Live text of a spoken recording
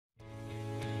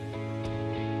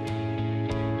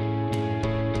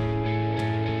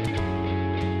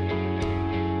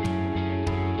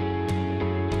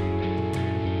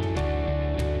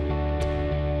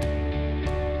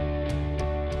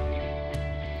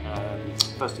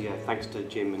Firstly, thanks to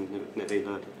Jim and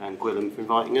Navila and Gwilym for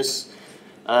inviting us.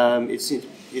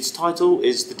 Its title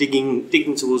is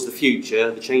Digging Towards the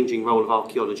Future, the Changing Role of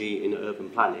Archaeology in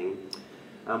Urban Planning.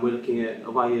 And we're looking at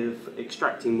a way of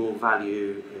extracting more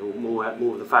value, or more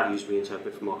of the values we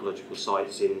interpret from archaeological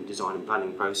sites in design and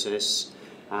planning process,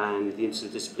 and the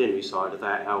interdisciplinary side of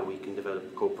that, how we can develop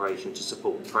a cooperation to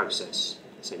support the process,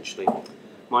 essentially.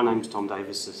 My name's Tom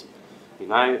Davis, as you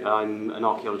know. I'm an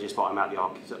archaeologist, but I'm at the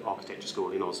architecture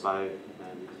school in Oslo.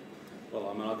 Well,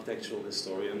 I'm an architectural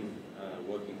historian,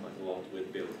 working quite a lot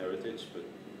with built heritage, but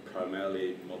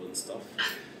primarily modern stuff.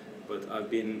 But I've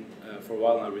been, for a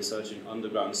while now, researching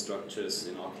underground structures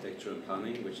in architecture and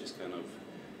planning, which is kind of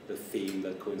the theme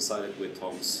that coincided with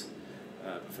Tom's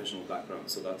professional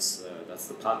background. So that's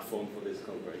the platform for this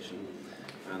collaboration.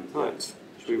 And right.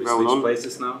 Should we switch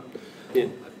places now? Yeah.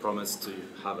 I promise to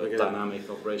have a dynamic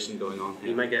operation going on here.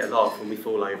 You may get a laugh when we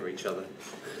fall over each other.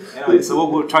 Anyway, so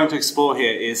what we're trying to explore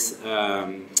here is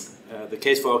the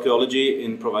case for archaeology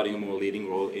in providing a more leading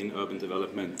role in urban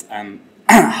development, and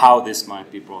how this might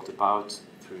be brought about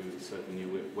through certain new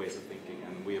ways of thinking.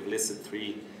 And we have listed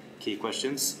 3 key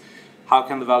questions. How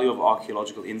can the value of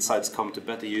archaeological insights come to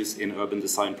better use in urban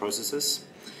design processes?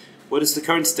 What is the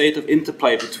current state of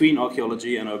interplay between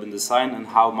archaeology and urban design, and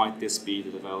how might this be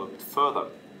developed further?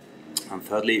 And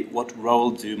thirdly, what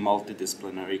role do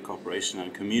multidisciplinary cooperation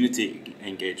and community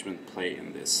engagement play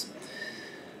in this?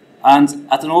 And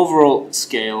at an overall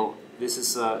scale, this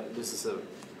is a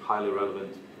highly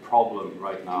relevant problem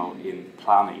right now in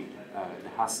planning.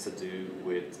 It has to do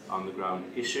with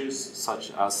underground issues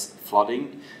such as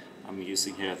flooding. I'm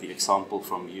using here the example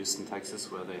from Houston, Texas,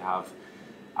 where they have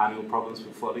annual problems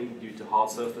with flooding due to hard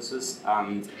surfaces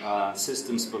and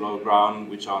systems below ground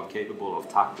which aren't capable of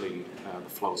tackling the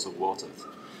flows of water.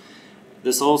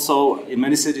 There's also, in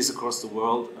many cities across the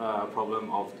world, a problem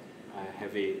of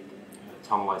heavy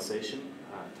tunnelization,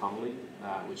 tunneling,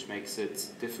 which makes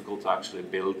it difficult to actually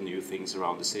build new things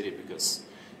around the city because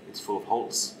it's full of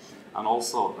holes. And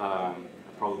also a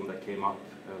problem that came up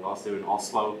last year in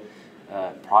Oslo,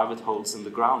 private holes in the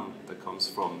ground that comes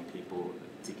from people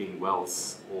digging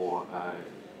wells or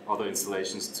other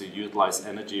installations to utilize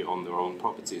energy on their own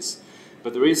properties.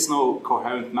 But there is no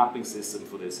coherent mapping system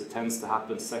for this. It tends to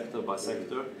happen sector by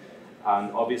sector,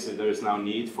 and obviously there is now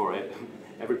need for it.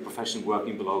 Every profession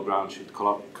working below ground should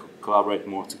collaborate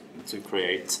more to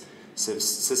create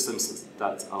systems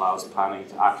that allows planning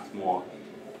to act more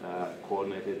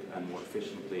coordinated and more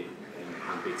efficiently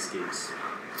in big schemes.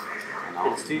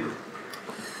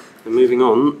 And moving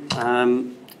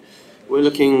on, we're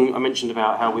looking, I mentioned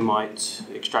about how we might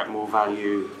extract more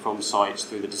value from sites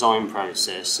through the design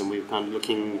process, and we're kind of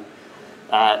looking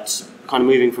at kind of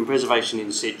moving from preservation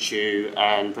in situ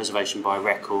and preservation by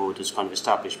record as kind of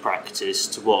established practice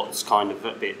to what's kind of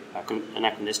a bit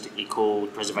anachronistically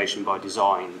called preservation by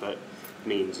design, but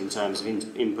means in terms of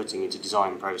inputting into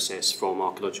design process from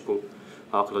archaeological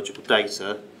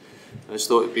data. I just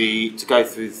thought it would be to go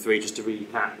through the 3 just to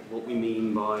recap what we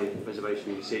mean by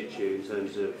preservation in situ in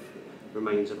terms of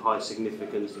remains of high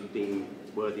significance that are deemed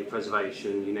worthy of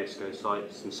preservation, UNESCO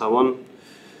sites and so on.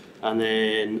 And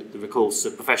then the recourse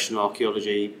of professional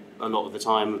archaeology, a lot of the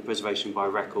time of preservation by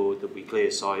record, that we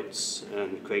clear sites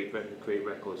and create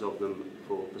records of them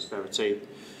for prosperity.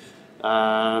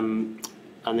 And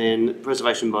then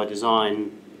preservation by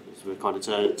design, as we're kind of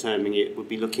terming it, would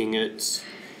be looking at,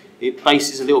 it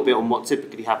bases a little bit on what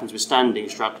typically happens with standing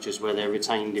structures where they're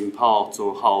retained in part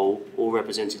or whole or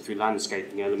represented through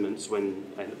landscaping elements when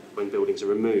buildings are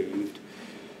removed.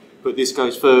 But this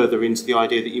goes further into the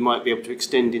idea that you might be able to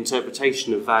extend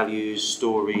interpretation of values,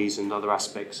 stories and other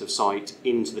aspects of site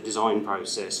into the design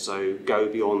process, so go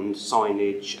beyond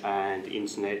signage and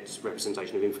internet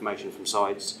representation of information from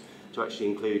sites to actually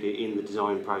include it in the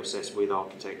design process with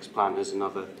architects, planners and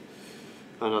other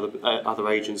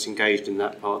agents engaged in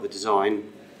that part of the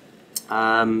design.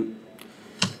 We've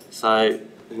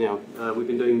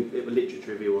been doing a bit of a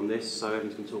literature review on this, so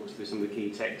Evan's going to talk us through some of the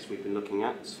key texts we've been looking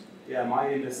at. Yeah, my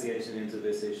investigation into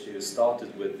this issue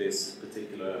started with this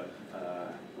particular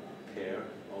pair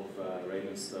of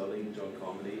Raymond Sterling, John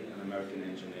Carmody, an American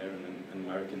engineer and an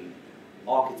American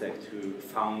architect who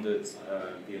founded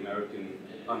the American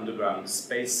Underground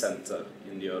Space Center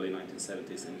in the early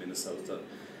 1970s in Minnesota.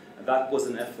 And that was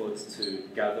an effort to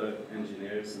gather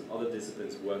engineers and other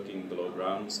disciplines working below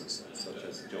ground, such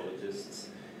as geologists,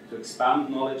 to expand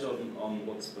knowledge on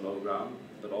what's below ground,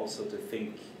 but also to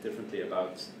think differently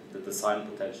about the design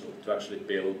potential to actually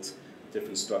build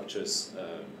different structures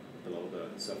below the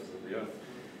surface of the Earth.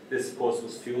 This, of course,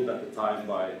 was fueled at the time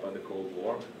by the Cold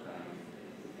War,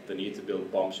 the need to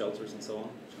build bomb shelters and so on,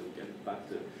 which we'll get back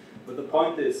to. But the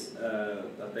point is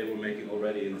that they were making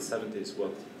already in the 70s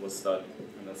was that,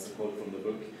 and that's the quote from the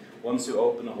book, once you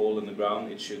open a hole in the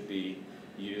ground, it should be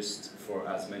used for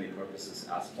as many purposes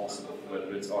as possible,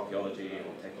 whether it's archaeology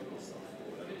or technical stuff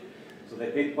or whatever. So they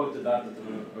pinpointed that at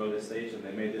an early stage, and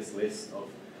they made this list of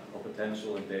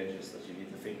potential and dangers that you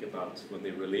need to think about when they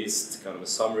released kind of a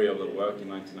summary of their work in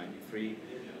 1993,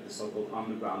 the so-called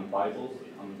Underground Bible,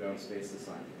 Underground Space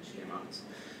Design, which came out.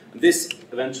 And this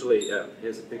eventually,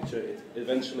 here's a picture, it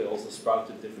eventually also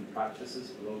sprouted different practices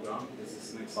below ground. This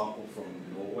is an example from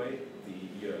Norway,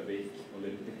 the Gjøvik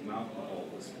Olympic mountain hall,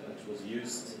 which was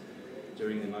used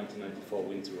during the 1994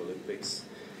 Winter Olympics.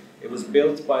 It was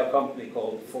built by a company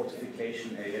called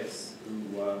Fortification AS,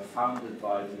 who were founded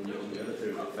by the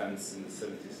military defense in the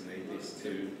 70s and 80s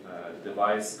to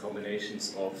devise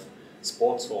combinations of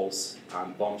sports halls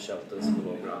and bomb shelters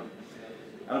below ground.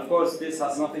 And of course, this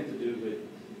has nothing to do with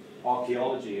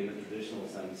archaeology in the traditional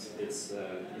sense. It's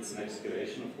an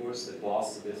excavation, of course, that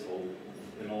blasted this whole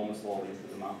enormous wall into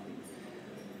the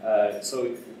mountain.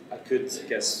 So I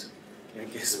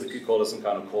guess we could call it some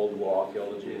kind of Cold War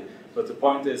archaeology. But the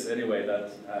point is, anyway,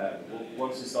 that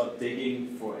once you start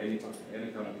digging for any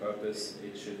kind of purpose,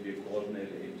 it should be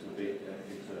coordinated into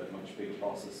a much bigger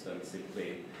process than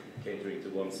simply catering to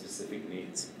one specific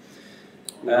needs.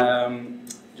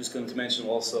 Just going to mention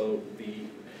also the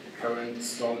current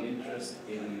strong interest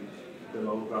in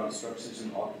below ground structures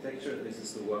in architecture. This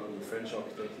is the work of a French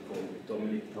architect called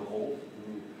Dominique Perrault,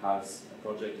 who has a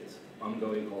project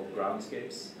ongoing called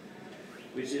Groundscapes,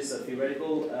 which is a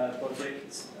theoretical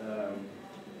project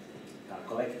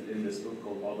collected in this book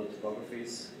called Other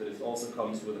Topographies, but it also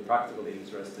comes with a practical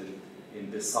interest in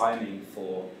designing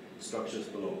for structures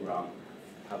below ground.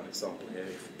 I have an example here,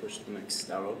 if you push the next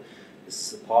arrow.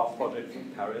 This is a park project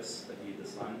from Paris that he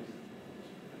designed.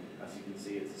 As you can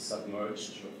see, it's a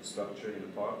submerged structure in a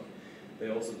park. They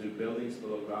also do buildings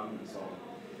below ground and so on.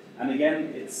 And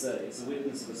again, it's a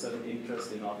witness of a certain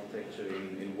interest in architecture,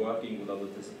 in working with other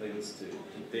disciplines to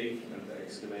dig and to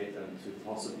excavate and to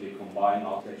possibly combine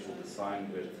architectural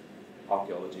design with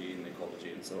archaeology and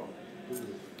ecology and so on.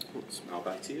 Now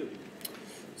back to you.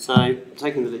 So,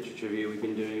 taking the literature review, we've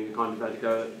been doing kind of had to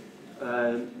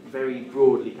go very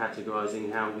broadly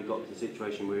categorising how we got to the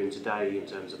situation we're in today in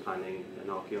terms of planning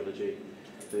and archaeology.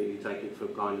 So you take it from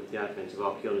kind of the advent of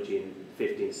archaeology in the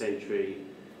 15th century,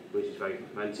 which is very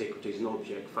antiquities and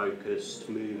object focused,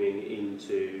 moving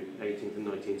into 18th and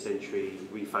 19th century,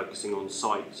 refocusing on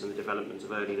sites and the development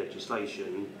of early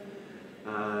legislation,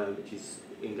 which is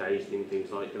engaged in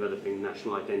things like developing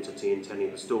national identity and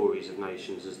telling the stories of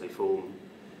nations as they form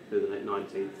through the late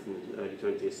 19th and early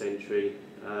 20th century.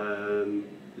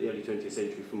 The early 20th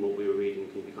century, from what we were reading,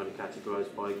 can be kind of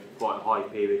categorised by quite a high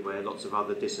period where lots of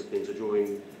other disciplines are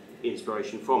drawing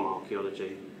inspiration from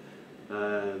archaeology.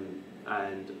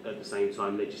 And at the same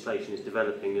time, legislation is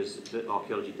developing as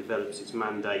archaeology develops its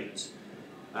mandate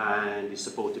and is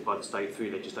supported by the state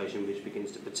through legislation which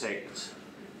begins to protect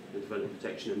and develop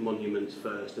protection of monuments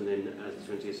first, and then as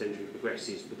the 20th century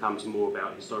progresses, becomes more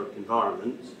about historic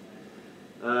environment.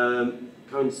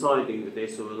 Coinciding with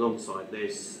this, or alongside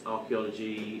this,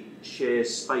 archaeology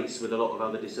shares space with a lot of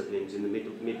other disciplines in the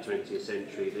mid-20th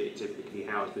century that it typically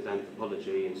housed with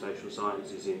anthropology and social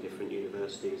sciences in different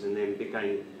universities, and then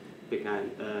became,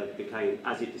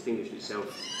 as it distinguished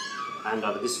itself and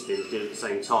other disciplines did at the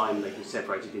same time, they can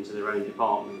separate it into their own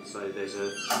departments. So there's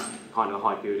a kind of a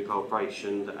high period of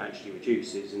cooperation that actually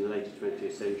reduces in the later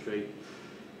 20th century.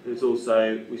 There's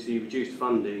also, we see reduced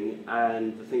funding,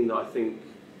 and the thing that I think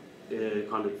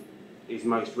kind of is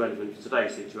most relevant for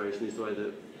today's situation is the way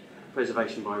that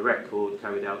preservation by record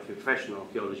carried out through professional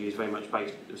archaeology is very much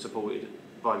supported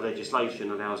by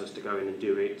legislation, allows us to go in and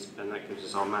do it, and that gives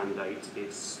us our mandate.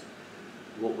 It's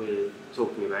what we're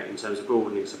talking about in terms of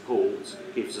broadening support,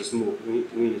 gives us more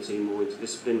community, more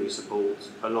interdisciplinary support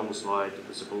alongside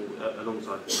the support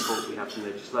we have from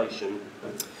legislation.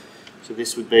 So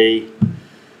this would be,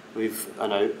 we've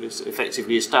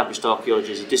effectively established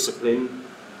archaeology as a discipline.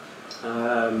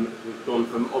 We've gone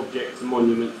from object to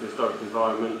monument to historic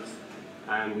environment,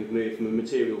 and we've moved from a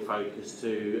material focus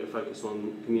to a focus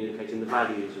on communicating the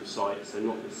values of sites, so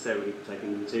not necessarily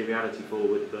taking the materiality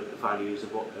forward, but the values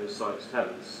of what those sites tell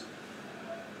us.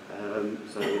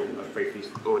 So I've briefly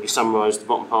already summarised the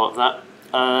bottom part of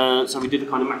that. So we did a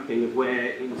kind of mapping of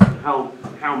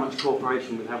how much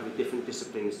cooperation we have with different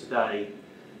disciplines today,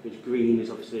 which green is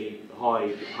obviously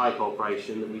high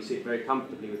cooperation that we sit very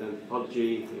comfortably with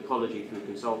anthropology, ecology through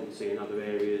consultancy and other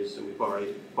areas, and we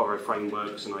borrow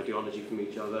frameworks and ideology from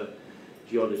each other.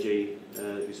 Geology,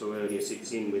 we saw earlier,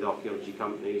 sits in with archaeology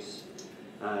companies,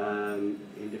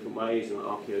 in different ways, like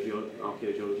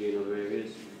archaeology in other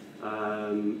areas.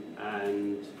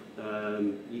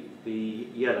 The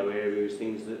yellow area is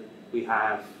things that we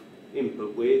have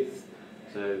input with,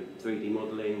 so 3D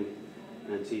modelling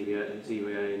and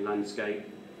TVA in landscape,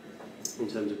 in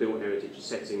terms of built heritage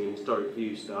setting and historic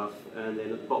view stuff, and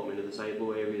then at the bottom end of the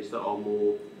table, areas that are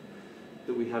more,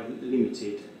 that we have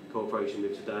limited cooperation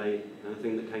with today. And the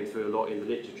thing that came through a lot in the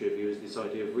literature review is this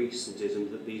idea of recentism,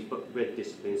 that these red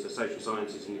disciplines, so social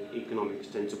sciences and economics,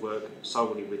 tend to work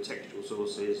solely with textual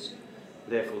sources,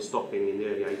 therefore stopping in the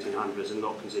early 1800s and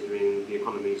not considering the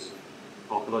economy's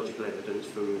archaeological evidence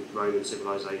from Roman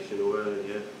civilization or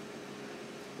earlier.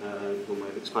 One way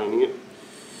of explaining it.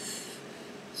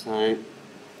 So,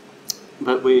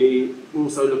 but we're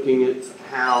also looking at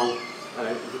how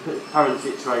the current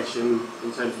situation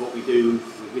in terms of what we do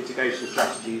with mitigation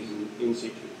strategies and in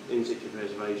situ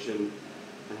preservation,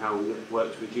 and how we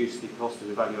work to reduce the cost of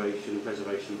evaluation and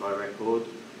preservation by record.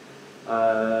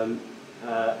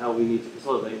 How we need to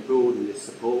consolidate and broaden this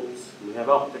support. And we have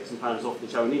architects and planners often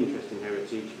show an interest in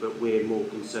heritage, but we're more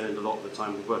concerned a lot of the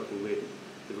time with working with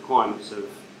the requirements of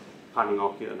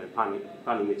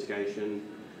planning mitigation,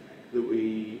 that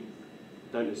we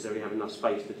don't necessarily have enough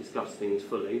space to discuss things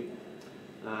fully.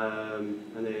 And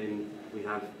then we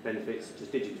have benefits such as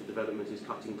digital development is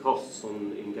cutting costs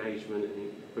on engagement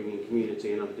and bringing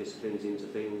community and other disciplines into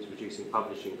things, reducing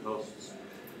publishing costs.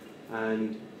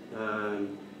 And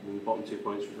the bottom 2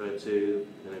 points refer to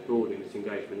broadening this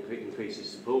engagement increases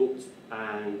support,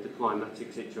 and the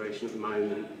climatic situation at the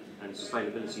moment and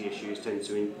sustainability issues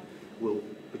will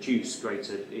produce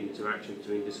greater interaction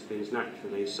between disciplines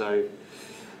naturally. So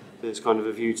there's kind of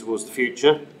a view towards the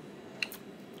future.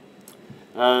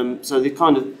 So the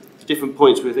kind of different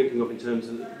points we're thinking of in terms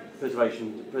of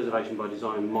preservation by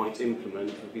design might implement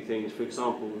would be things, for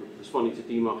example, responding to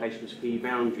demarcations of key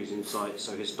boundaries in sites,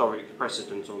 so historic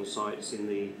precedent on sites in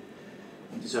the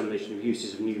determination of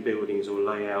uses of new buildings or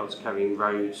layouts, carrying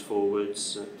roads forward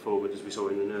as we saw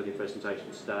in an earlier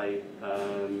presentation today,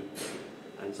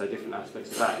 and so different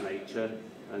aspects of that nature.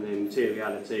 And then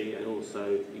materiality, and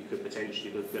also you could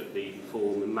potentially look at the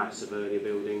form and mass of earlier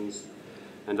buildings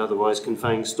and otherwise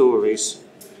conveying stories.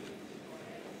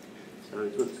 So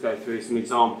let's go through some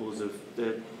examples of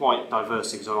the quite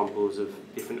diverse examples of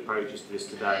different approaches to this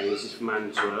today. This is from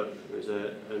Antwerp. There's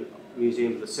a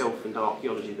museum of the self and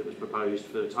archaeology that was proposed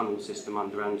for the tunnel system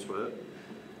under Antwerp.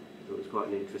 It was quite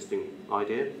an interesting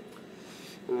idea.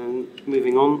 And then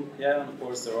moving on. Yeah, and of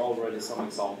course there are already some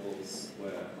examples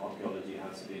where archaeology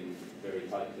has been very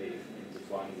tightly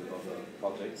intertwined with other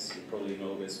projects. You probably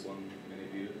know this one, many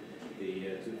of you.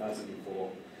 The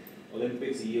 2004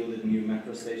 Olympics yielded new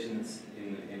macro stations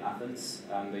in Athens,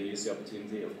 and they used the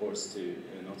opportunity, of course, to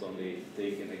not only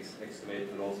dig and excavate,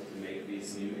 but also to make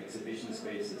these new exhibition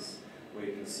spaces where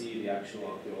you can see the actual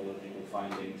archaeological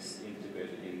findings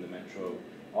integrated in the metro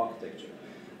architecture.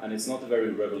 And it's not a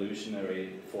very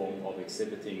revolutionary form of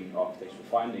exhibiting architectural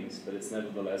findings, but it's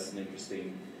nevertheless an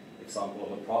interesting example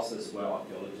of a process where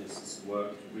archaeologists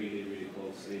worked really, really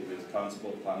closely with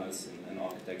transport planners and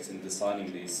architects in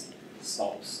designing these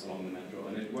stops along the metro,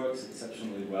 and it works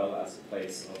exceptionally well as a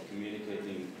place of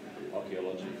communicating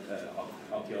archaeology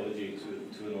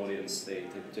to an audience. They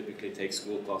typically take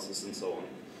school classes and so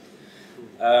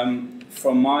on.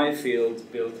 From my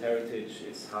field, built heritage,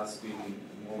 it has been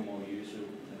more and more usual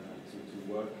to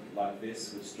work like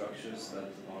this with structures that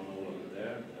are no longer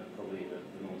there. Probably the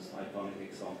most iconic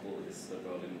example is the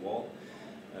Berlin Wall.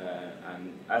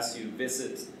 And as you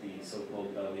visit the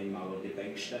so-called Berlin Mauer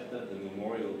Gedenkstätte, the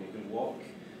memorial, you can walk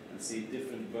and see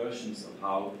different versions of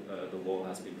how the wall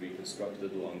has been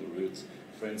reconstructed along the route.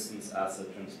 For instance, as a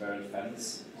transparent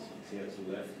fence, here to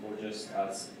the left, or just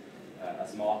as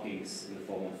markings in the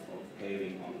form of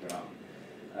paving on the ground.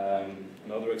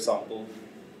 Another example,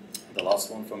 the last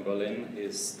one from Berlin,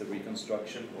 is the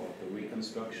reconstruction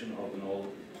of an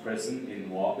old prison in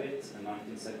Moabit, a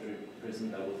 19th century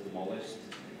prison that was demolished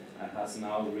and has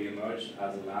now re-emerged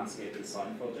as a landscape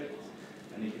design project.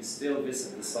 And you can still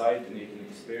visit the site and you can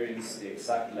experience the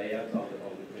exact layout of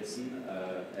the prison,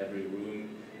 every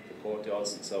room, the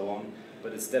courtyards and so on,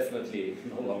 but it's definitely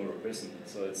no longer a prison.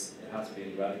 So it has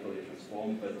been radically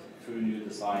transformed, but through new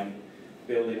design,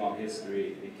 building on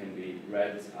history, it can be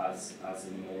read as a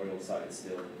memorial site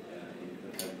still in the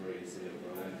contemporary city of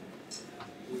Berlin.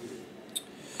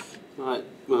 Right,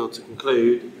 well, to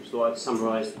conclude, I'd like to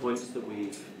summarise the points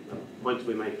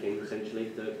we're making, essentially,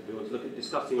 that we want to look at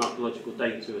discussing archaeological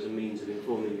data as a means of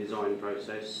informing the design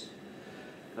process,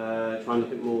 try and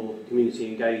look at more community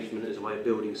engagement as a way of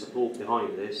building support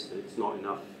behind this, that it's not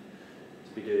enough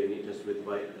to be doing it just with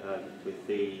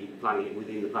the planning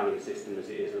within the planning system as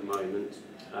it is at the moment,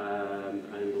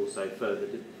 and also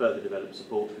further develop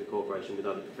support for the cooperation with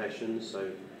other professions.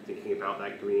 So thinking about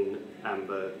that green,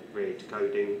 amber, red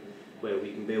coding, where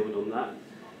we can build on that.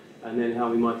 And then how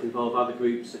we might involve other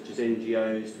groups such as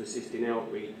NGOs to assist in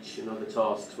outreach and other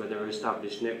tasks where there are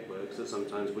established networks that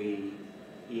sometimes when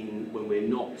we're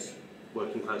not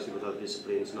working closely with other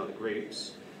disciplines and other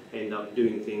groups, end up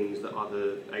doing things that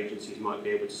other agencies might be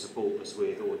able to support us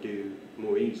with or do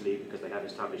more easily because they have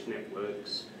established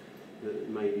networks. That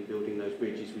maybe building those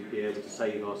bridges we'd be able to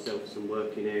save ourselves some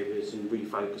work in areas and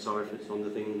refocus our efforts on the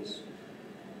things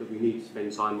that we need to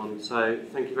spend time on. So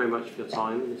thank you very much for your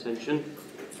time and attention.